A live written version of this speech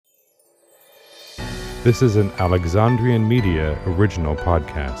This is an Alexandrian Media original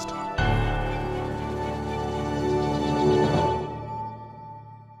podcast.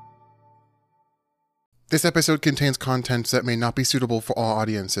 This episode contains content that may not be suitable for all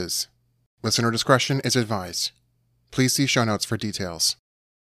audiences. Listener discretion is advised. Please see show notes for details.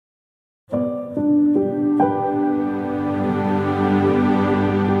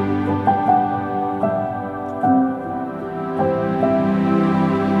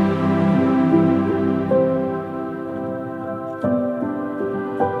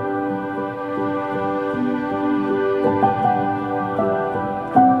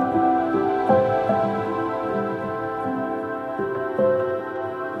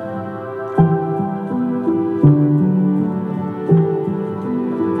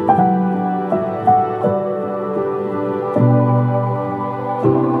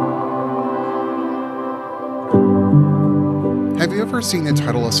 Have you ever seen the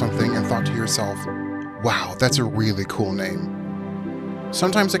title of something and thought to yourself, wow, that's a really cool name?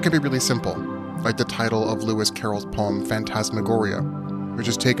 Sometimes it can be really simple, like the title of Lewis Carroll's poem Phantasmagoria, which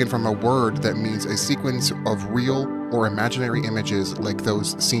is taken from a word that means a sequence of real or imaginary images like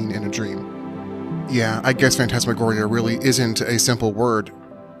those seen in a dream. Yeah, I guess Phantasmagoria really isn't a simple word,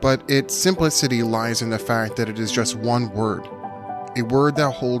 but its simplicity lies in the fact that it is just one word, a word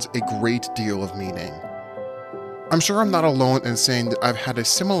that holds a great deal of meaning. I'm sure I'm not alone in saying that I've had a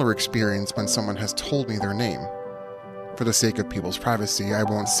similar experience when someone has told me their name. For the sake of people's privacy, I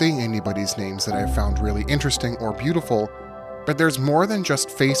won't say anybody's names that I've found really interesting or beautiful, but there's more than just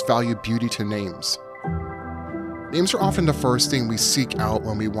face value beauty to names. Names are often the first thing we seek out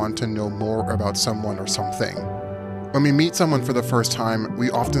when we want to know more about someone or something. When we meet someone for the first time,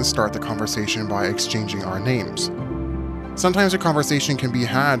 we often start the conversation by exchanging our names. Sometimes a conversation can be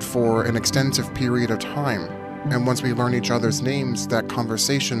had for an extensive period of time, and once we learn each other's names, that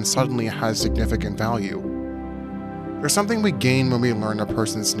conversation suddenly has significant value. There's something we gain when we learn a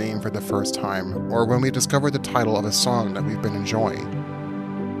person's name for the first time, or when we discover the title of a song that we've been enjoying.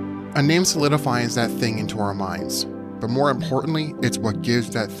 A name solidifies that thing into our minds, but more importantly, it's what gives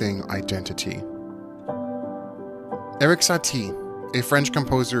that thing identity. Erik Satie, a French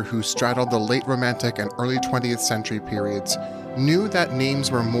composer who straddled the late Romantic and early 20th century periods, knew that names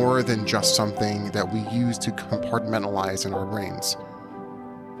were more than just something that we use to compartmentalize in our brains.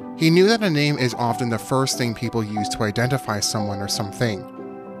 He knew that a name is often the first thing people use to identify someone or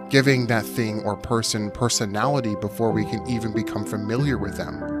something, giving that thing or person personality before we can even become familiar with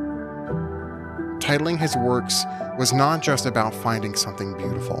them. Titling his works was not just about finding something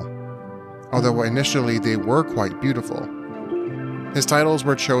beautiful, although initially they were quite beautiful. His titles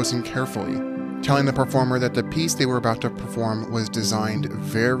were chosen carefully, telling the performer that the piece they were about to perform was designed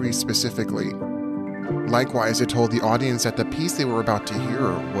very specifically. Likewise, it told the audience that the piece they were about to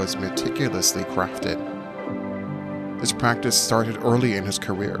hear was meticulously crafted. This practice started early in his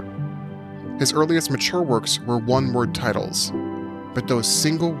career. His earliest mature works were one-word titles, but those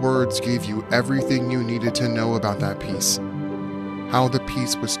single words gave you everything you needed to know about that piece, how the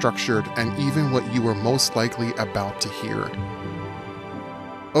piece was structured, and even what you were most likely about to hear.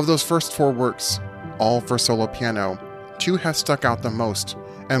 Of those first four works, all for solo piano, two have stuck out the most,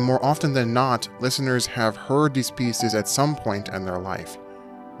 and more often than not, listeners have heard these pieces at some point in their life,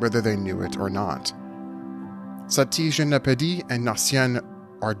 whether they knew it or not. Satie's Gymnopédies and Gnossiennes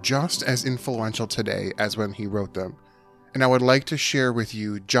are just as influential today as when he wrote them, and I would like to share with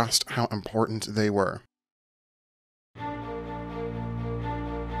you just how important they were.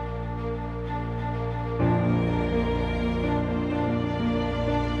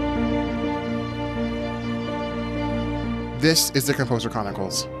 This is the Composer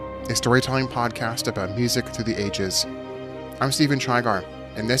Chronicles, a storytelling podcast about music through the ages. I'm Stephen Trigar,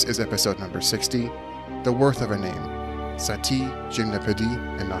 and this is episode number 60, The Worth of a Name, Satie,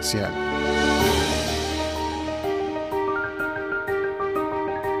 Gymnopédies, and Gnossiennes.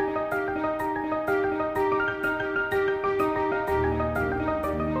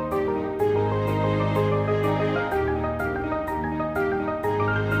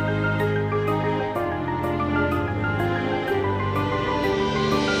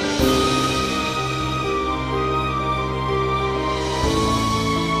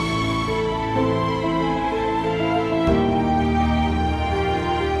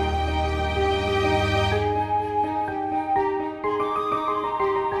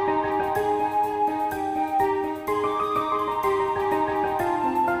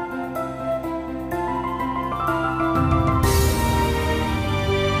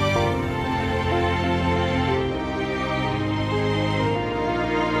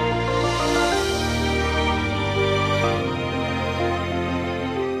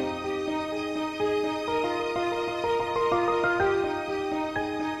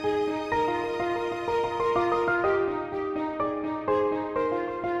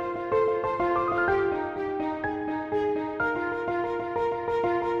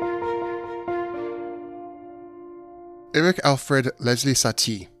 Eric Alfred Leslie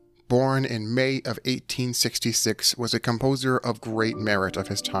Satie, born in May of 1866, was a composer of great merit of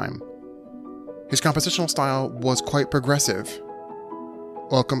his time. His compositional style was quite progressive.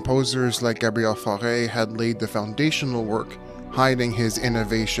 While composers like Gabriel Fauré had laid the foundational work, hiding his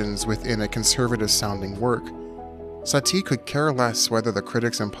innovations within a conservative-sounding work, Satie could care less whether the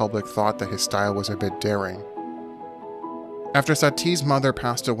critics and public thought that his style was a bit daring. After Satie's mother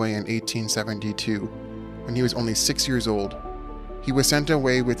passed away in 1872, when he was only 6 years old, he was sent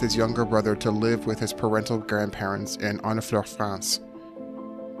away with his younger brother to live with his parental grandparents in Honfleur, France.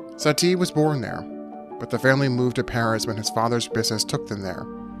 Satie was born there, but the family moved to Paris when his father's business took them there.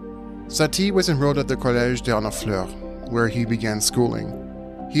 Satie was enrolled at the Collège de Honfleur, where he began schooling.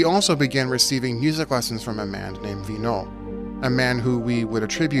 He also began receiving music lessons from a man named Vinot, a man who we would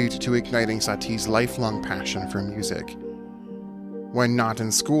attribute to igniting Satie's lifelong passion for music. When not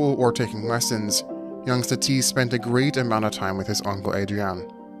in school or taking lessons, young Satie spent a great amount of time with his uncle Adrien,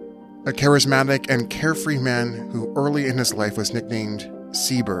 a charismatic and carefree man who early in his life was nicknamed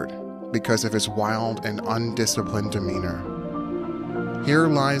Seabird because of his wild and undisciplined demeanor. Here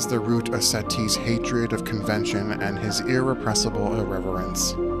lies the root of Satie's hatred of convention and his irrepressible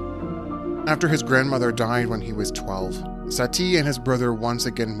irreverence. After his grandmother died when he was 12, Satie and his brother once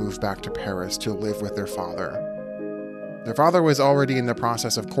again moved back to Paris to live with their father. Their father was already in the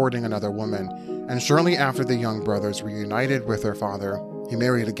process of courting another woman, and shortly after the young brothers reunited with their father, he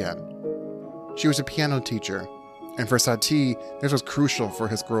married again. She was a piano teacher, and for Satie, this was crucial for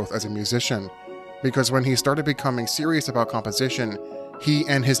his growth as a musician, because when he started becoming serious about composition, he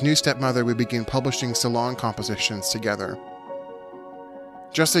and his new stepmother would begin publishing salon compositions together.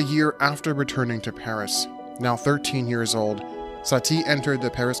 Just a year after returning to Paris, now 13 years old, Satie entered the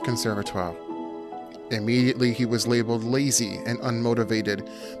Paris Conservatoire. Immediately, he was labeled lazy and unmotivated,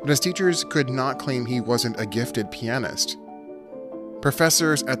 but his teachers could not claim he wasn't a gifted pianist.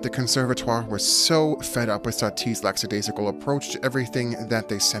 Professors at the Conservatoire were so fed up with Satie's lackadaisical approach to everything that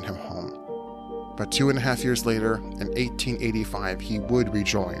they sent him home. But 2.5 years later, in 1885, he would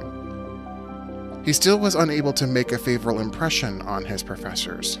rejoin. He still was unable to make a favorable impression on his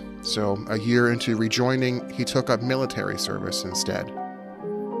professors, so a year into rejoining, he took up military service instead.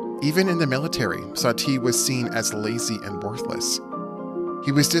 Even in the military, Satie was seen as lazy and worthless.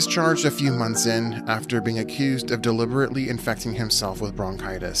 He was discharged a few months in after being accused of deliberately infecting himself with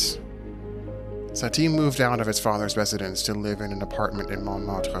bronchitis. Satie moved out of his father's residence to live in an apartment in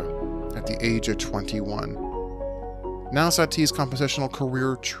Montmartre at the age of 21. Now Satie's compositional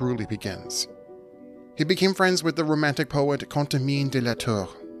career truly begins. He became friends with the romantic poet Contamine de la Tour,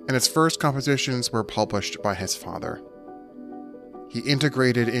 and his first compositions were published by his father. He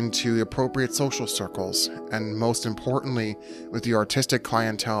integrated into appropriate social circles, and most importantly, with the artistic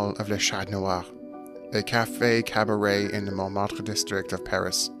clientele of Le Chat Noir, a café cabaret in the Montmartre district of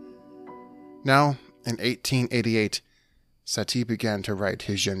Paris. Now, in 1888, Satie began to write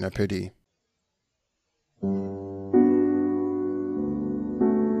his Gymnopédies.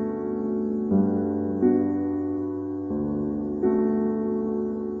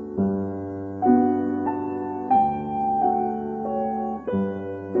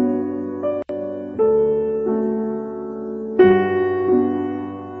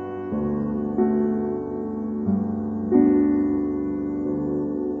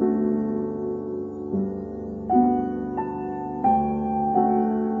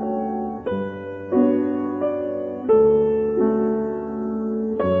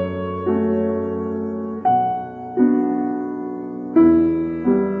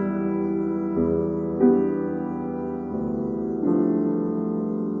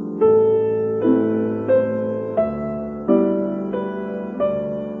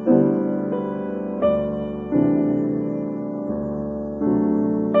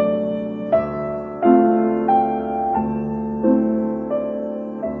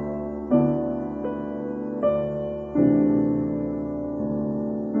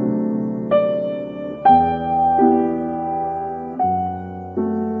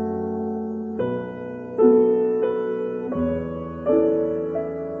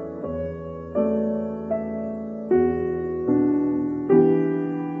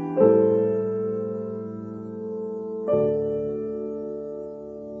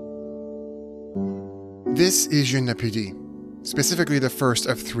 This is Gnossiennes, specifically the first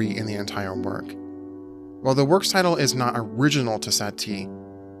of 3 in the entire work. While the work's title is not original to Satie,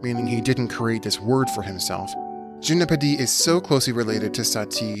 meaning he didn't create this word for himself, Gymnopédies is so closely related to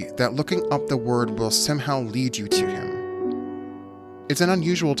Satie that looking up the word will somehow lead you to him. It's an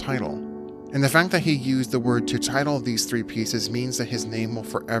unusual title, and the fact that he used the word to title these 3 pieces means that his name will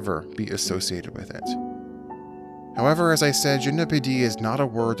forever be associated with it. However, as I said, Gymnopédie is not a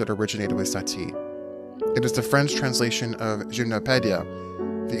word that originated with Satie. It is the French translation of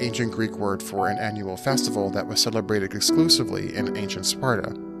Gymnopédia, the ancient Greek word for an annual festival that was celebrated exclusively in ancient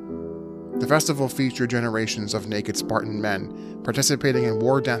Sparta. The festival featured generations of naked Spartan men participating in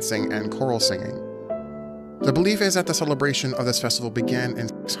war dancing and choral singing. The belief is that the celebration of this festival began in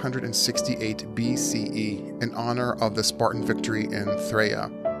 668 BCE in honor of the Spartan victory in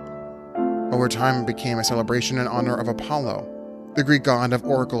Thraea. Over time, it became a celebration in honor of Apollo, the Greek god of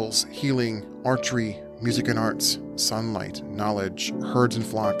oracles, healing, archery, music and arts, sunlight, knowledge, herds and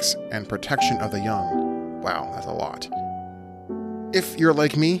flocks, and protection of the young. Wow, that's a lot. If you're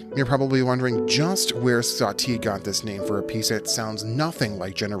like me, you're probably wondering just where Satie got this name for a piece that sounds nothing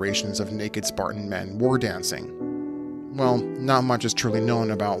like generations of naked Spartan men war dancing. Well, not much is truly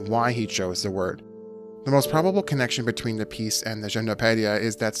known about why he chose the word. The most probable connection between the piece and the Gymnopédia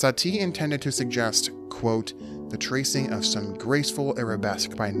is that Satie intended to suggest, quote, the tracing of some graceful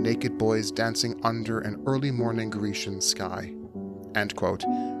arabesque by naked boys dancing under an early morning Grecian sky, end quote,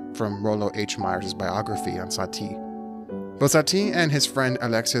 from Rollo H. Myers' biography on Satie. Both Satie and his friend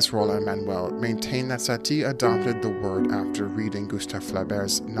Alexis Roland Manuel maintain that Satie adopted the word after reading Gustave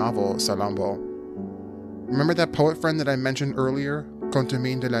Flaubert's novel Salammbô. Remember that poet friend that I mentioned earlier,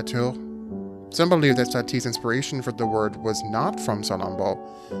 Contamine de la Tour? Some believe that Satie's inspiration for the word was not from Salammbô,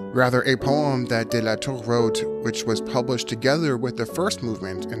 rather a poem that de la Tour wrote, which was published together with the first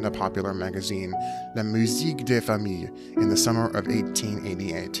movement in the popular magazine La Musique des Familles in the summer of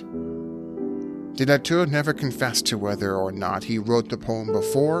 1888. De la Tour never confessed to whether or not he wrote the poem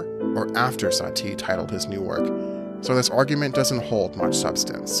before or after Satie titled his new work, so this argument doesn't hold much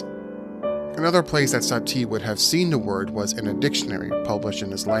substance. Another place that Satie would have seen the word was in a dictionary published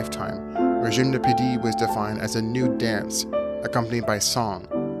in his lifetime, where Gymnopédie was defined as a nude dance, accompanied by song,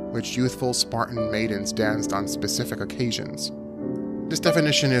 which youthful Spartan maidens danced on specific occasions. This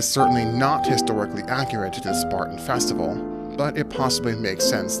definition is certainly not historically accurate to the Spartan festival, but it possibly makes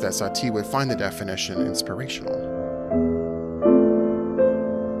sense that Satie would find the definition inspirational.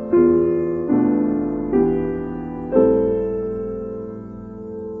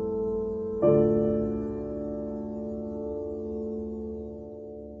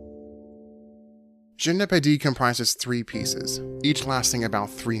 Gymnopédie comprises 3 pieces, each lasting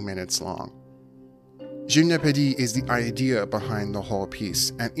about 3 minutes long. Gymnopédie is the idea behind the whole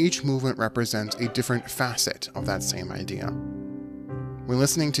piece, and each movement represents a different facet of that same idea. When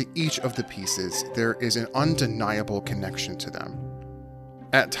listening to each of the pieces, there is an undeniable connection to them.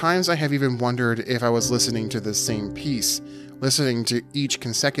 At times I have even wondered if I was listening to the same piece, listening to each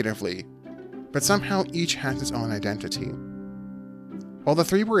consecutively, but somehow each has its own identity. While the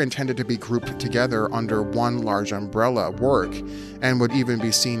 3 were intended to be grouped together under one large umbrella work, and would even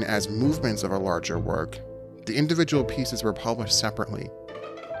be seen as movements of a larger work, the individual pieces were published separately.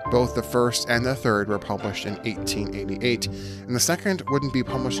 Both the first and the third were published in 1888, and the second wouldn't be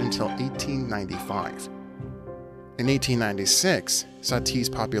published until 1895. In 1896, Satie's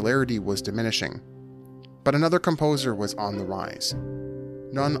popularity was diminishing, but another composer was on the rise,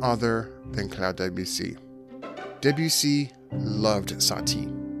 none other than Claude Debussy. Debussy loved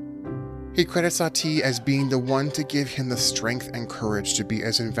Satie. He credits Satie as being the one to give him the strength and courage to be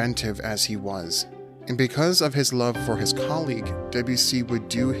as inventive as he was. And because of his love for his colleague, Debussy would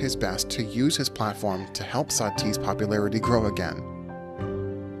do his best to use his platform to help Satie's popularity grow again.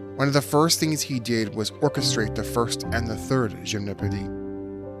 One of the first things he did was orchestrate the first and the third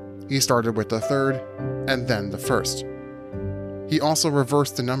Gymnopédie. He started with the third, and then the first. He also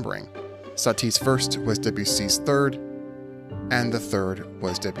reversed the numbering. Satie's first was Debussy's third, and the third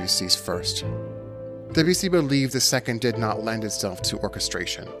was Debussy's first. Debussy believed the second did not lend itself to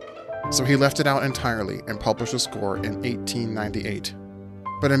orchestration, so he left it out entirely and published the score in 1898.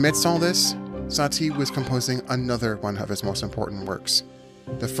 But amidst all this, Satie was composing another one of his most important works,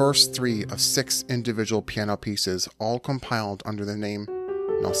 the first 3 of 6 individual piano pieces, all compiled under the name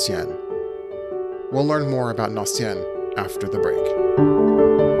Gnossiennes. We'll learn more about Gnossiennes after the break.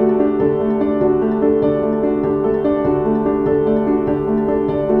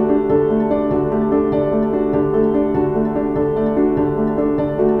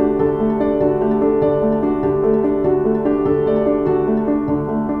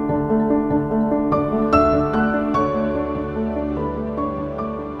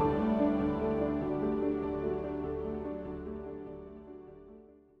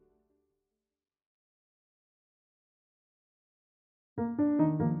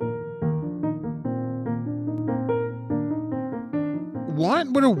 What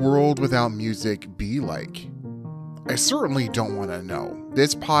would a world without music be like? I certainly don't want to know.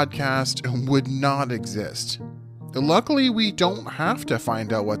 This podcast would not exist. Luckily, we don't have to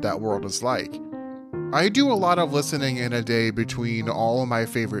find out what that world is like. I do a lot of listening in a day between all of my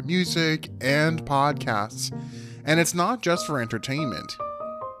favorite music and podcasts, and it's not just for entertainment.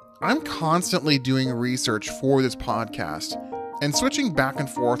 I'm constantly doing research for this podcast and switching back and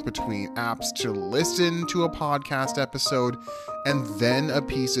forth between apps to listen to a podcast episode and then a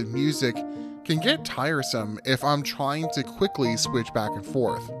piece of music can get tiresome if I'm trying to quickly switch back and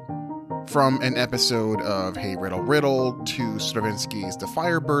forth. From an episode of Hey Riddle Riddle to Stravinsky's The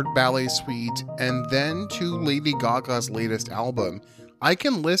Firebird Ballet Suite and then to Lady Gaga's latest album, I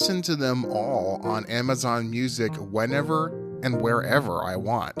can listen to them all on Amazon Music whenever and wherever I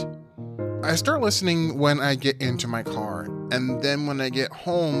want. I start listening when I get into my car, and then when I get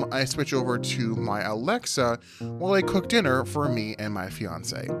home, I switch over to my Alexa while I cook dinner for me and my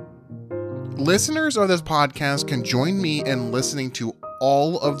fiance. Listeners of this podcast can join me in listening to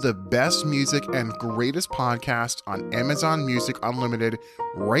all of the best music and greatest podcasts on Amazon Music Unlimited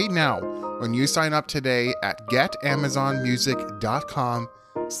right now when you sign up today at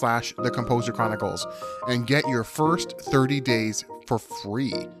getamazonmusic.com/The Composer Chronicles and get your first 30 days for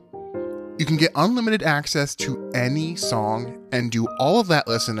free. You can get unlimited access to any song and do all of that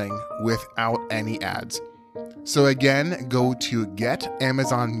listening without any ads. So again, go to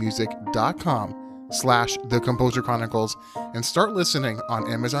getamazonmusic.com/The Composer Chronicles and start listening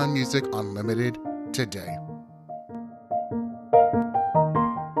on Amazon Music Unlimited today.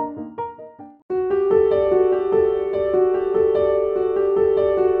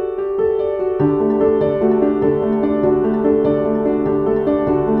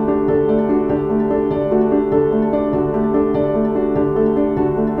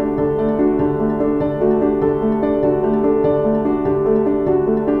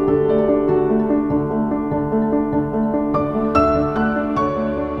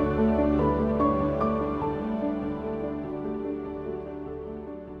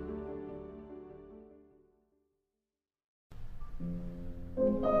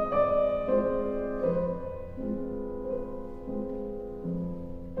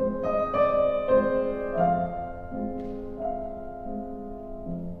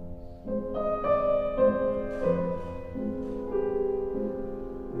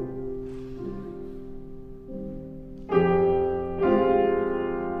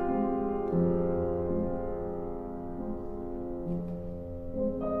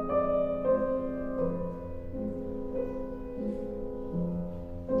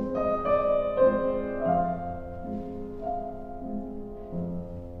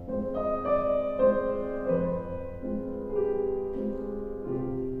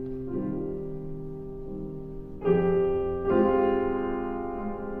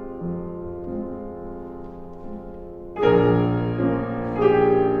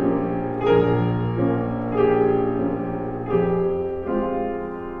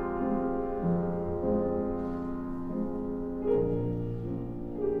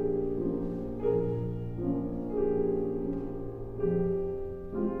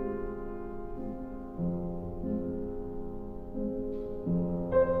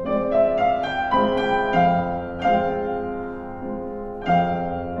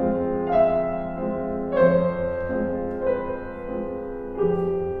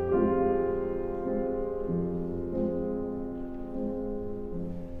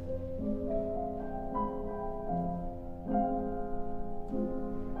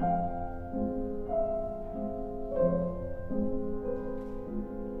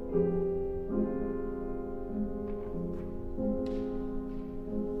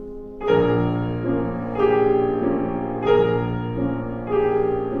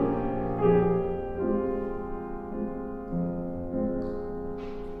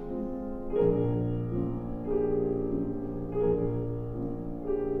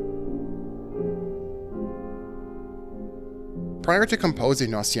 Prior to composing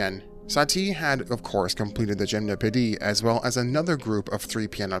Gnossiennes, Satie had, of course, completed the Gymnopédies as well as another group of 3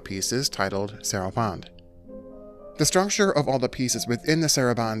 piano pieces titled Sarabande. The structure of all the pieces within the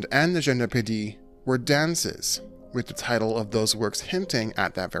Sarabande and the Gymnopédies were dances, with the title of those works hinting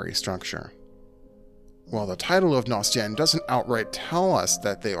at that very structure. While the title of Gnossiennes doesn't outright tell us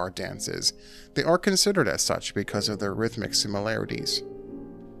that they are dances, they are considered as such because of their rhythmic similarities.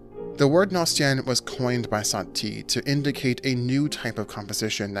 The word Gnossienne was coined by Satie to indicate a new type of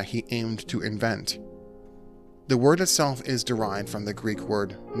composition that he aimed to invent. The word itself is derived from the Greek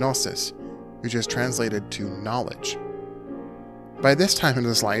word gnosis, which is translated to knowledge. By this time in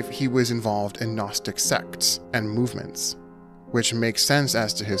his life, he was involved in Gnostic sects and movements, which makes sense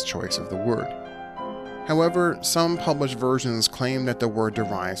as to his choice of the word. However, some published versions claim that the word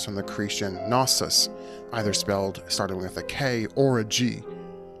derives from the Cretan Gnosis, either spelled starting with a K or a G,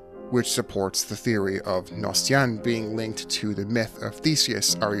 which supports the theory of Gnossiennes being linked to the myth of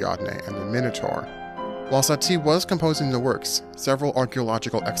Theseus, Ariadne, and the Minotaur. While Satie was composing the works, several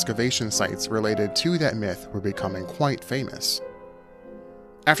archaeological excavation sites related to that myth were becoming quite famous.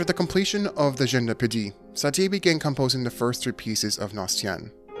 After the completion of the Gymnopédies, Satie began composing the first 3 pieces of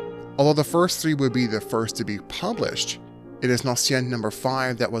Gnossiennes. Although the first 3 would be the first to be published, it is Gnossienne number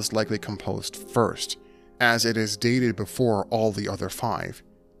 5 that was likely composed first, as it is dated before all the other 5.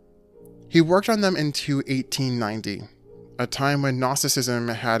 He worked on them into 1890, a time when Gnosticism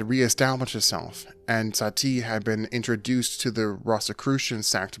had re-established itself, and Satie had been introduced to the Rosicrucian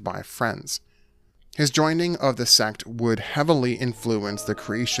sect by friends. His joining of the sect would heavily influence the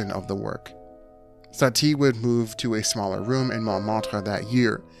creation of the work. Satie would move to a smaller room in Montmartre that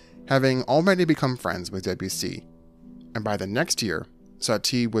year, having already become friends with Debussy. And by the next year,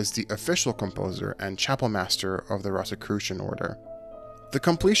 Satie was the official composer and chapelmaster of the Rosicrucian order. The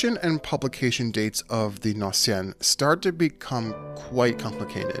completion and publication dates of the Gnossiennes start to become quite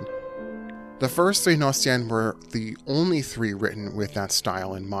complicated. The first 3 Gnossiennes were the only 3 written with that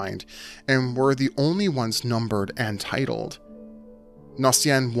style in mind, and were the only ones numbered and titled.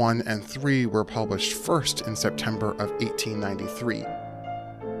 Gnossiennes 1 and 3 were published first in September of 1893.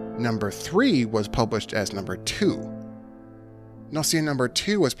 Number 3 was published as number 2. Gnossienne number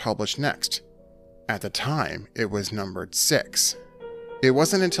 2 was published next. At the time, it was numbered 6. It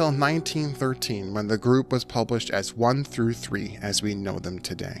wasn't until 1913 when the group was published as 1 through 3 as we know them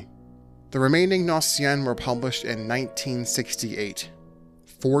today. The remaining Gnossiennes were published in 1968,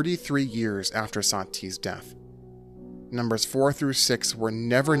 43 years after Satie's death. Numbers 4 through 6 were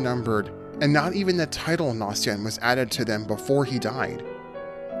never numbered, and not even the title Gnossienne was added to them before he died.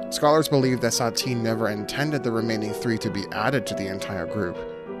 Scholars believe that Satie never intended the remaining 3 to be added to the entire group.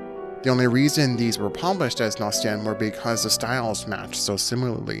 The only reason these were published as Gnossiennes were because the styles matched so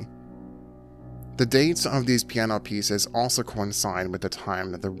similarly. The dates of these piano pieces also coincide with the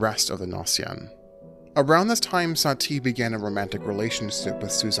time of the rest of the Gnossiennes. Around this time, Satie began a romantic relationship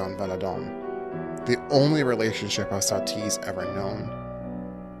with Suzanne Valadon, the only relationship of Satie's ever known.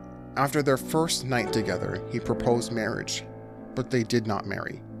 After their first night together, he proposed marriage, but they did not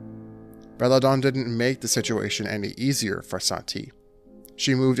marry. Valadon didn't make the situation any easier for Satie.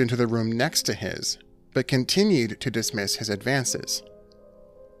 She moved into the room next to his, but continued to dismiss his advances.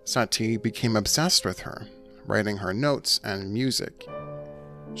 Satie became obsessed with her, writing her notes and music.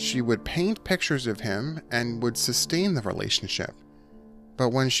 She would paint pictures of him and would sustain the relationship. But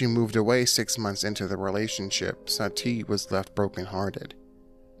when she moved away 6 months into the relationship, Satie was left brokenhearted.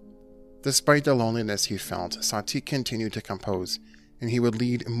 Despite the loneliness he felt, Satie continued to compose, and he would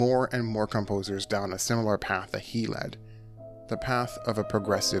lead more and more composers down a similar path that he led, the path of a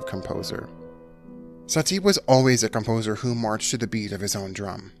progressive composer. Satie was always a composer who marched to the beat of his own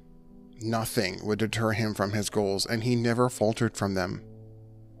drum. Nothing would deter him from his goals, and he never faltered from them.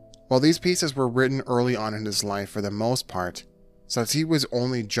 While these pieces were written early on in his life for the most part, Satie was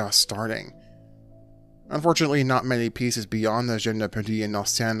only just starting. Unfortunately, not many pieces beyond the Gymnopédies and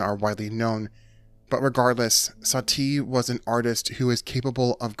Gnossiennes are widely known, but regardless, Satie was an artist who was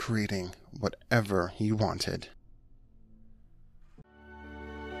capable of creating whatever he wanted.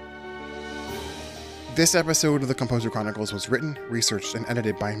 This episode of the Composer Chronicles was written, researched, and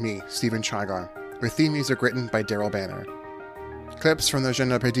edited by me, Stephen Chigar, with theme music written by Daryl Banner. Clips from the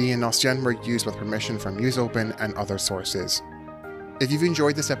Gymnopédies and Gnossiennes were used with permission from MuseOpen and other sources. If you've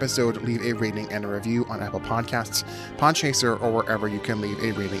enjoyed this episode, leave a rating and a review on Apple Podcasts, Podchaser, or wherever you can leave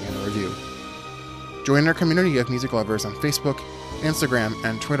a rating and a review. Join our community of music lovers on Facebook, Instagram,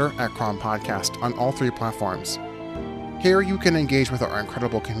 and Twitter at Crom Podcast on all 3 platforms. Here you can engage with our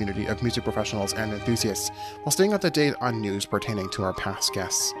incredible community of music professionals and enthusiasts while staying up to date on news pertaining to our past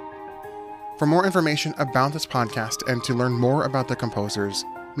guests. For more information about this podcast and to learn more about the composers,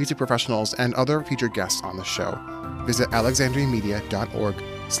 music professionals, and other featured guests on the show, visit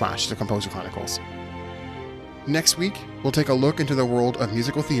alexandriamedia.org/The Composer Chronicles. Next week, we'll take a look into the world of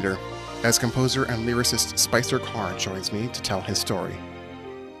musical theater as composer and lyricist Spicer Carr joins me to tell his story.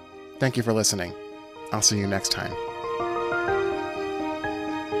 Thank you for listening. I'll see you next time.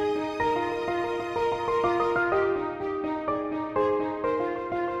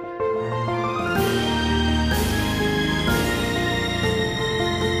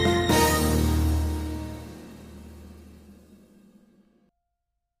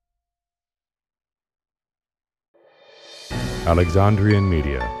 Alexandrian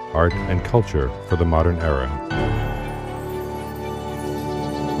Media, Art and Culture for the Modern Era.